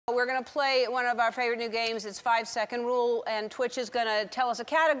We're going to play one of our favorite new games. It's 5-second rule, and Twitch is going to tell us a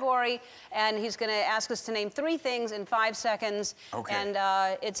category, and he's going to ask us to name 3 things in 5 seconds. Okay. And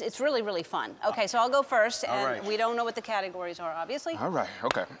it's really, really fun. Okay, so I'll go first, and right. we don't know what the categories are, obviously. All right,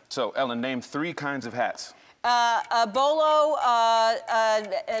 okay. So, Ellen, name 3 kinds of hats. A bolo,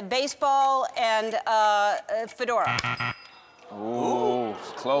 baseball, and fedora. Ooh,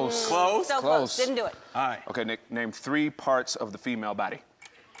 close. Close? So close. Didn't do it. All right. Okay, Nick, name 3 parts of the female body.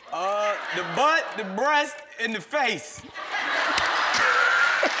 The butt, the breast, and the face.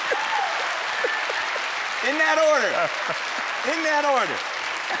 In that order. In that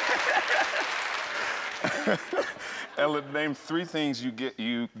order. Ellen, name 3 things you get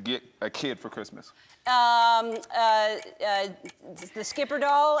a kid for Christmas. The skipper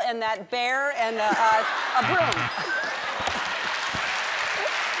doll, and that bear, and a broom.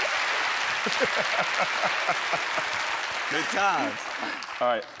 Good times. All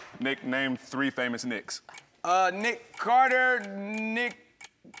right, Nick, name 3 famous Nicks. Nick Carter, Nick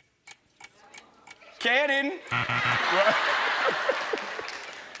Cannon.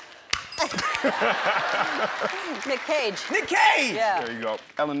 Nick Cage. Nick Cage! Yeah. There you go.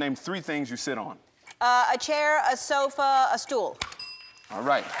 Ellen, name 3 things you sit on. A chair, a sofa, a stool. All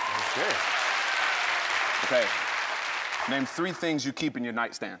right. That's good. Okay. Name 3 things you keep in your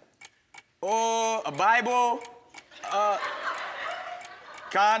nightstand. Oh, a Bible,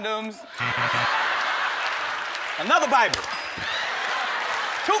 condoms, another Bible,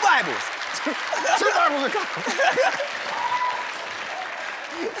 2 Bibles. 2 Bibles and condoms.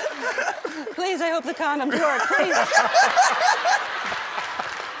 Please, I hope the condoms work, please.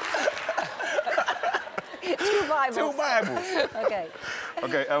 2 Bibles. 2 Bibles. Okay.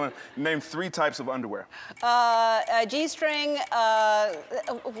 Okay, Ellen, name 3 types of underwear. A G-string, 3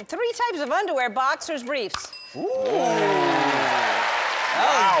 types of underwear, boxers, briefs. Ooh.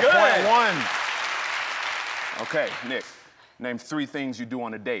 Wow, good. point 1. Okay, Nick, name 3 things you do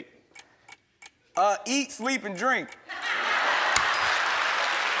on a date. Eat, sleep, and drink.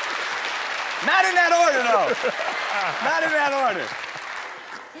 Not in that order, though. Not in that order.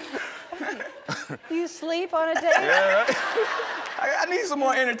 You sleep on a date? Yeah. I need some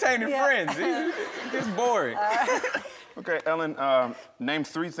more entertaining friends. It gets boring. Okay, Ellen, name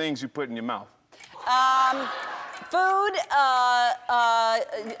 3 things you put in your mouth. Food,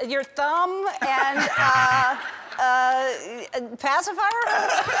 your thumb, and pacifier?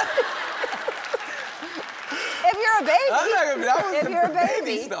 If you're a baby. If you're a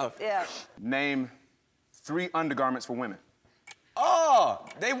baby. Stuff. Yeah. Name 3 undergarments for women. Oh,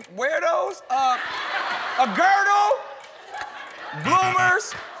 they wear those? A girdle?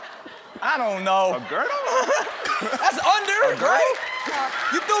 Bloomers? I don't know. A girdle? That's under, right?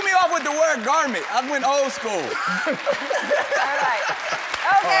 You threw me off with the word garment. I went old school. All right.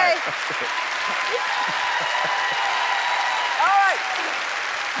 Okay. All right.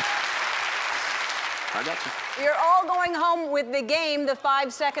 I got you. You're all going home with the game, the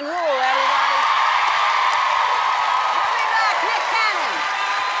 5-second rule, everybody.